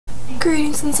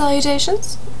Greetings and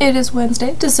salutations. It is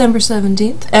Wednesday, December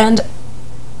 17th, and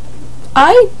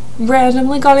I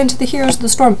randomly got into the Heroes of the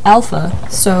Storm Alpha,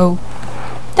 so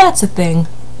that's a thing.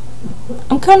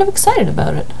 I'm kind of excited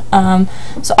about it.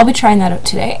 So I'll be trying that out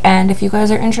today, and if you guys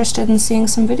are interested in seeing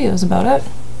some videos about it,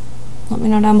 let me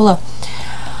know down below.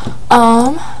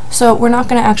 So we're not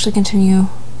going to actually continue.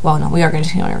 Well, no, we are going to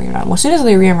continue on Arena Run. Well, as soon as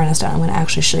the Arena Run is done, I'm going to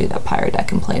actually show you that pirate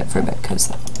deck and play it for a bit, because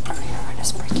the Arena Run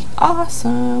is freaking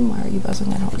awesome. Why are you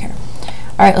buzzing? I don't care.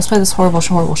 Alright, let's play this horrible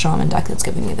Shaman deck that's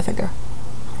giving me the figure.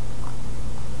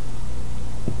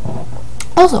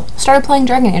 Also, started playing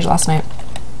Dragon Age last night.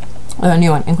 A new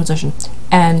one, Inquisition.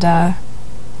 And,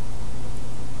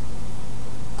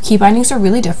 key bindings are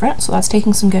really different, so that's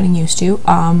taking some getting used to.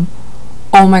 Oh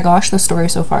my gosh, the story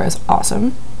so far is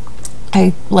awesome.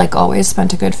 I, like always,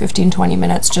 spent a good 15-20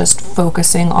 minutes just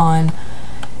focusing on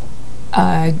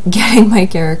getting my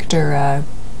character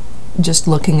just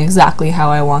looking exactly how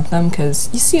I want them, because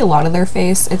you see a lot of their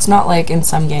face. It's not like in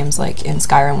some games, like in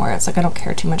Skyrim, where it's like I don't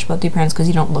care too much about the appearance because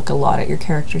you don't look a lot at your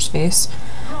character's face.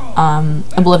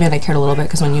 Oblivion I cared a little bit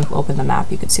because when you open the map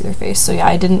you could see their face. So yeah,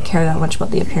 I didn't care that much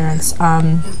about the appearance.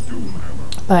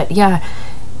 But yeah,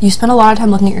 you spend a lot of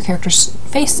time looking at your character's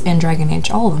face in Dragon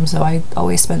Age, all of them, so I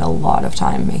always spend a lot of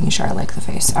time making sure I like the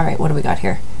face. Alright, what do we got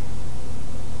here?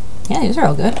 Yeah, these are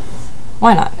all good.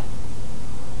 Why not?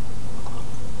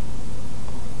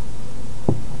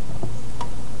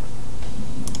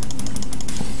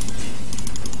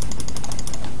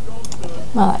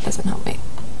 Well, that doesn't help me.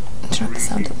 Drop the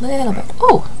sound a little bit.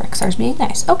 Oh, Rexar's being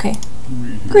nice. Okay.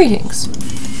 Greetings.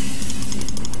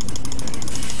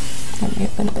 That may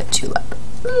have been a bit too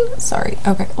loud. Sorry.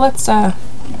 Okay, let's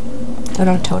put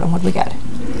on a totem. What do we get?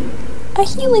 A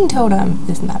healing totem.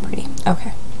 Isn't that pretty?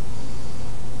 Okay.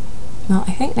 Well,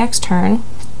 I think next turn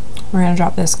we're gonna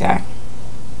drop this guy,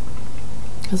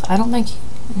 because I don't think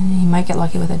he might get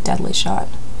lucky with a deadly shot.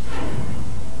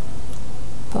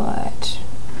 But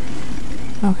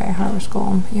okay, Harvest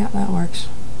Golem. Yeah, that works.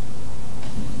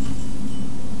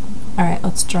 Alright,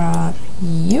 let's drop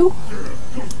you.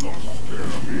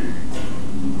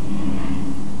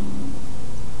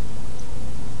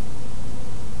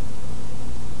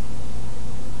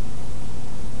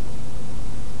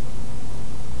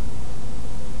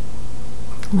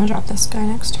 I'm gonna drop this guy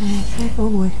next turn, I think. Oh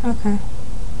boy, okay.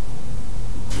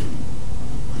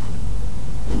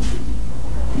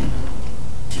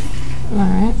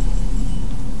 Alright.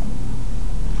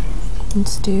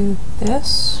 Let's do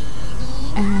this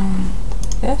and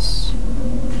this.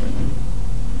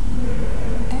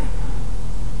 There.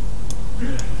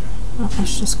 Oh,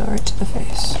 let's just go right to the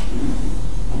face.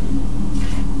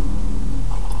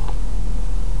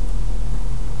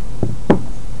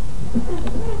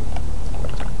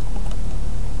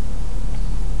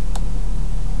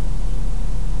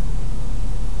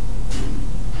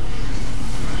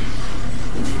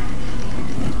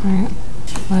 Alright,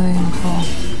 what are they gonna call?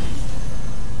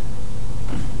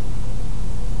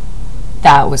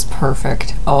 That was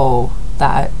perfect. Oh,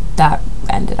 that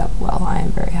ended up well. I am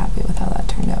very happy with how that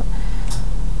turned out.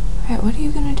 Alright, what are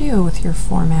you gonna do with your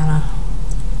 4 mana?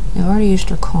 You've already used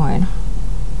your coin.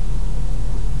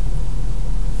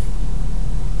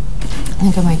 I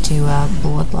think I might do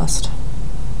Bloodlust.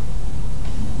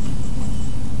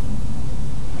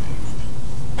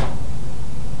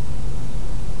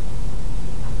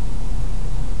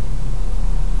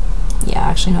 Yeah,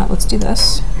 actually, no, let's do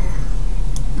this.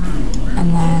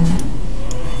 And then,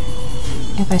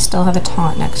 if I still have a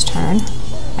taunt next turn,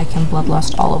 I can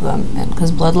Bloodlust all of them. And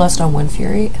because Bloodlust on Wind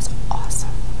Fury is awesome.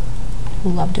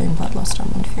 Love doing Bloodlust on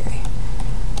Wind Fury.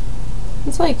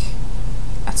 It's like,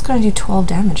 that's gonna do 12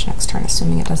 damage next turn,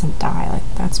 assuming it doesn't die.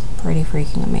 Like, that's pretty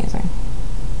freaking amazing.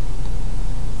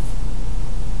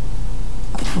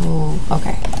 Oh,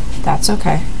 okay. That's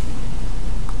okay.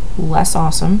 Less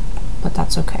awesome, but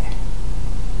that's okay.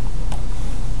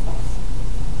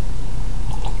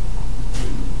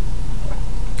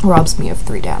 Robs me of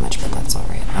 3 damage, but that's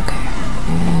alright. Okay.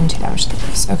 And 2 damage to the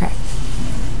face. Okay.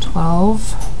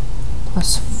 12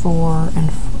 plus 4 and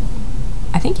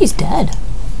I think he's dead.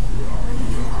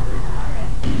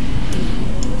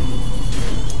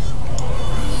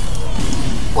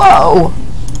 Whoa!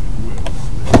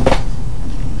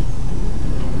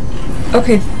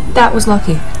 Okay, that was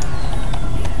lucky.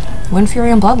 Wind Fury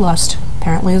and Bloodlust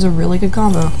apparently is a really good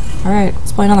combo. Alright,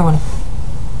 let's play another one.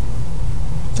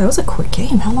 That was a quick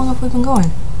game. How long have we been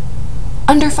going?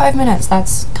 Under 5 minutes.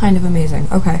 That's kind of amazing.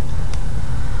 Okay.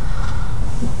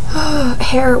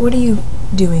 Hair, what are you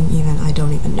doing even? I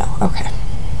don't even know. Okay.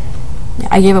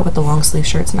 I gave up with the long sleeve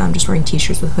shirts. Now I'm just wearing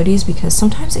t-shirts with hoodies because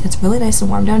sometimes it gets really nice and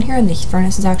warm down here and the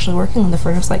furnace is actually working and the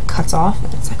furnace like cuts off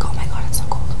and it's like, oh my god, it's so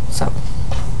cold. So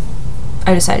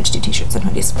I decided to do t-shirts and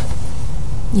hoodies.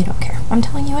 You don't care. I'm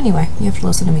telling you anyway. You have to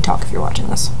listen to me talk if you're watching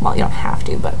this. Well, you don't have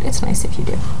to, but it's nice if you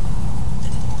do.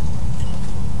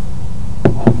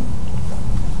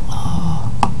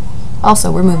 Oh.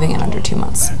 Also, we're moving in under 2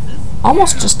 months.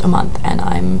 Almost just a month, and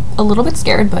I'm a little bit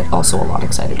scared, but also a lot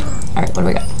excited. Alright, what do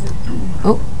we got?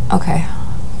 Oh, okay.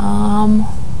 I'm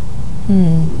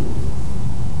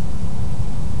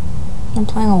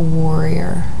playing a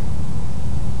warrior.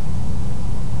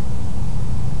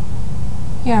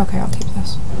 Yeah, okay, I'll keep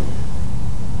this.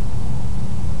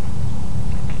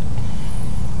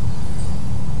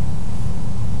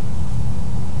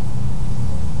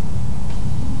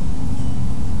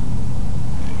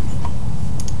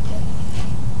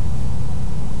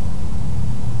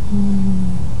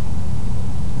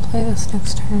 Play this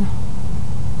next turn.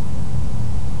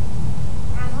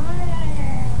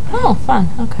 Oh, fun,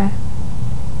 okay.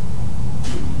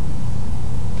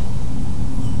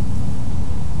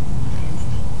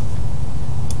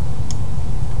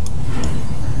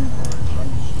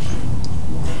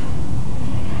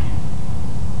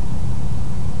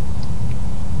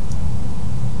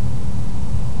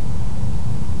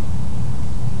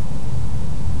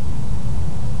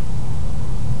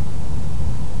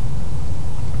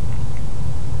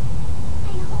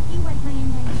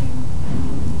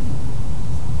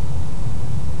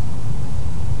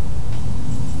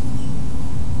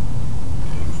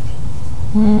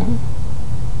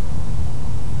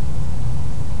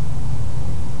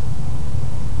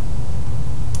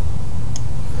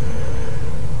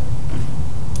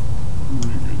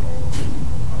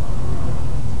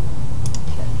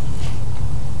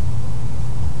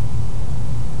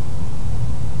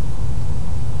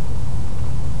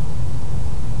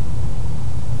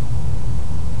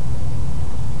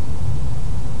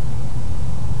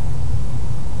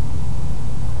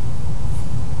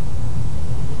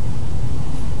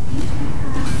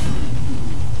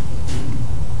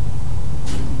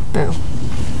 Boo.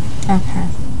 Okay,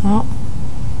 well.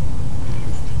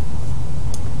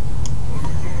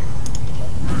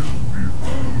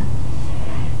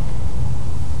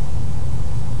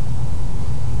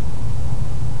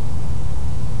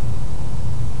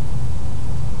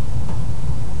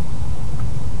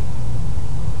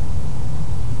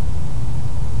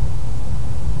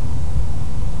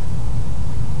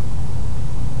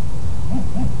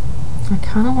 I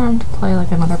kind of want him to play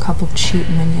like another couple cheap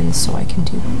minions so I can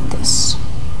do this.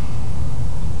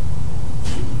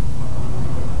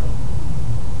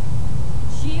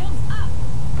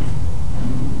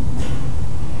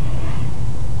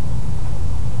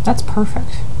 That's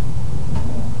perfect.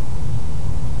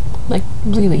 Like,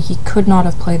 really, he could not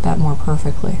have played that more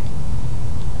perfectly.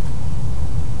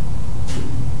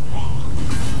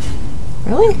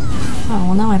 Really? Oh,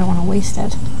 well now I don't want to waste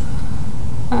it.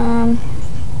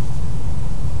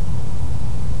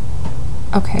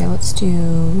 Okay, let's do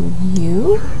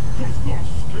you.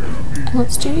 And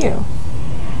let's do you.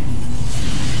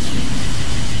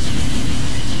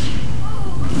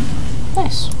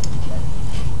 Nice.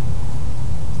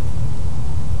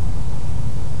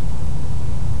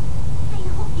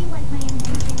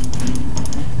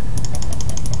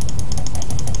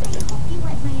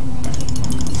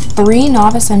 Three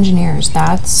novice engineers.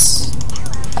 That's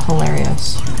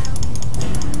hilarious.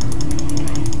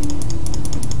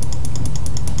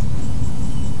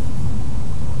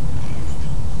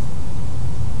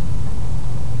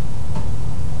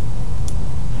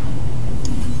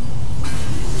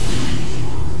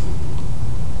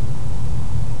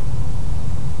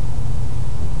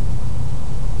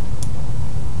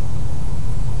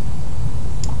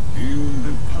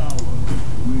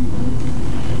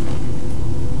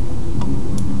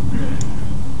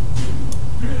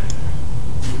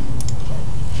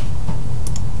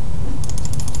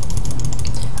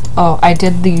 Oh, I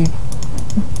did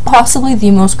possibly the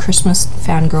most Christmas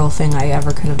fangirl thing I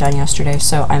ever could have done yesterday.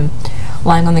 So I'm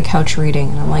lying on the couch reading,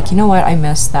 and I'm like, you know what? I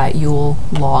missed that Yule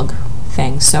log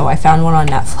thing. So I found one on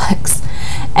Netflix,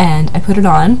 and I put it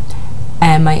on,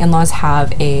 and my in-laws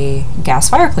have a gas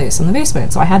fireplace in the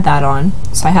basement. So I had that on.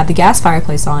 So I had the gas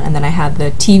fireplace on, and then I had the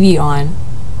TV on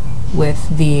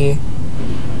with the,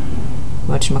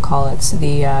 whatchamacallits,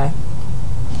 the,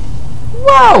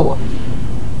 whoa!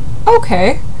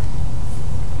 Okay.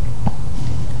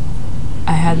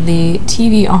 I had the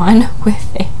TV on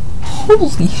with a,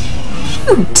 holy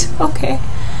shoot, okay.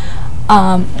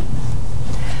 I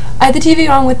had the TV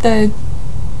on with the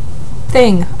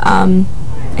thing,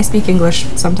 I speak English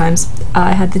sometimes,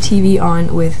 I had the TV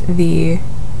on with the,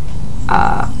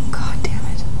 god damn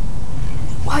it.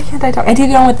 Why can't I talk? I had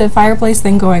TV on with the fireplace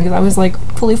thing going because I was like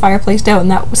fully fireplaced out,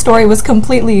 and that story was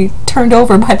completely turned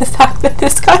over by the fact that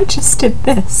this guy just did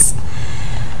this.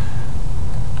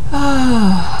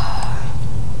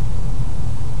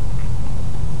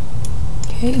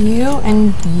 Okay, you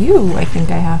and you I think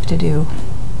I have to do.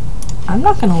 I'm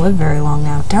not gonna live very long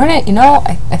now. Darn it, you know,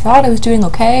 I thought I was doing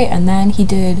okay, and then he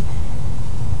did...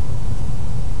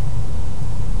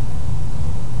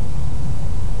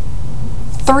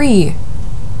 three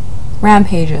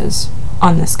rampages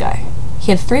on this guy.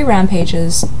 He had 3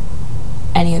 rampages,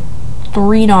 and he had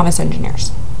 3 novice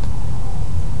engineers.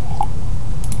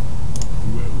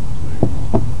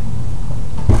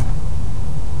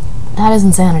 That is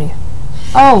insanity.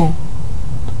 Oh,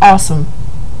 awesome.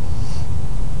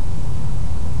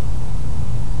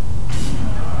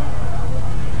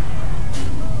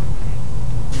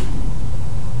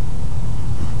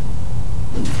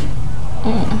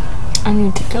 I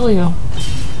need to kill you.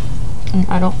 And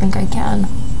I don't think I can.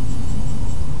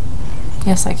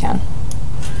 Yes, I can.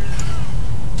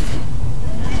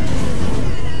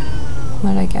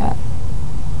 What did I get?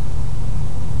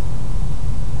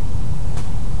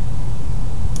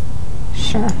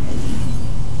 Sure.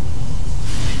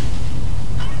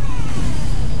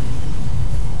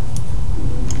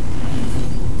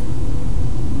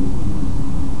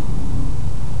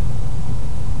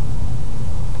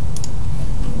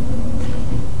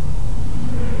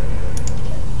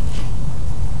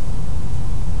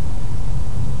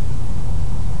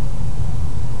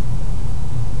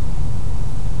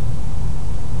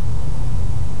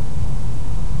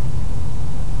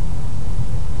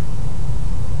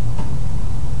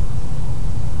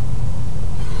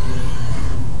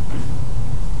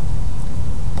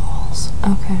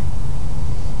 Okay.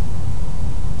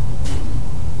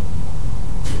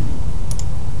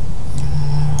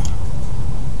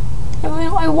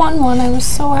 I won one. I was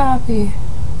so happy.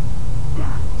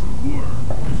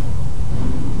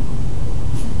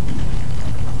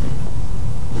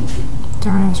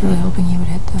 Darn, I was really hoping he would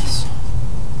hit this.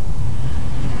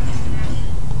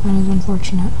 That is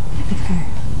unfortunate. Okay.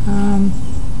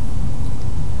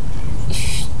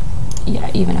 Yeah,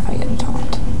 even if I get a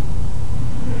taunt.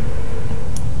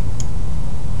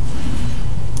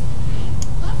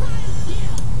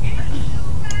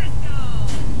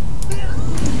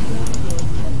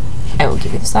 I will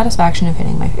give you the satisfaction of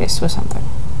hitting my face with something.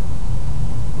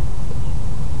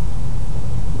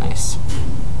 Nice.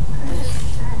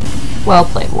 Well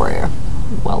played, warrior.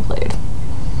 Well played.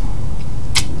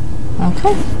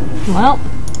 Okay. Well,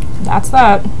 that's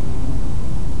that.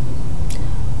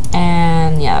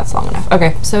 And yeah, that's long enough.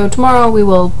 Okay, so tomorrow we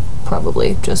will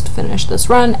probably just finish this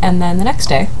run, and then the next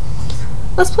day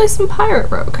let's play some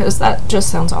Pirate Row, because that just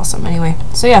sounds awesome. Anyway,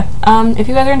 so yeah, if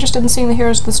you guys are interested in seeing the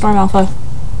Heroes of the Storm Alpha,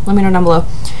 let me know down below.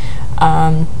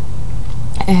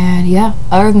 And yeah,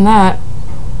 other than that,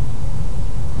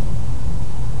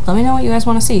 let me know what you guys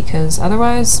want to see, because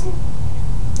otherwise,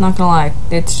 not gonna lie,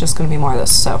 it's just gonna be more of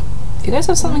this. So if you guys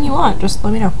have something you want, just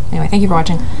let me know. Anyway, thank you for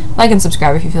watching. Like and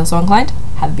subscribe if you feel so inclined.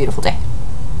 Have a beautiful day.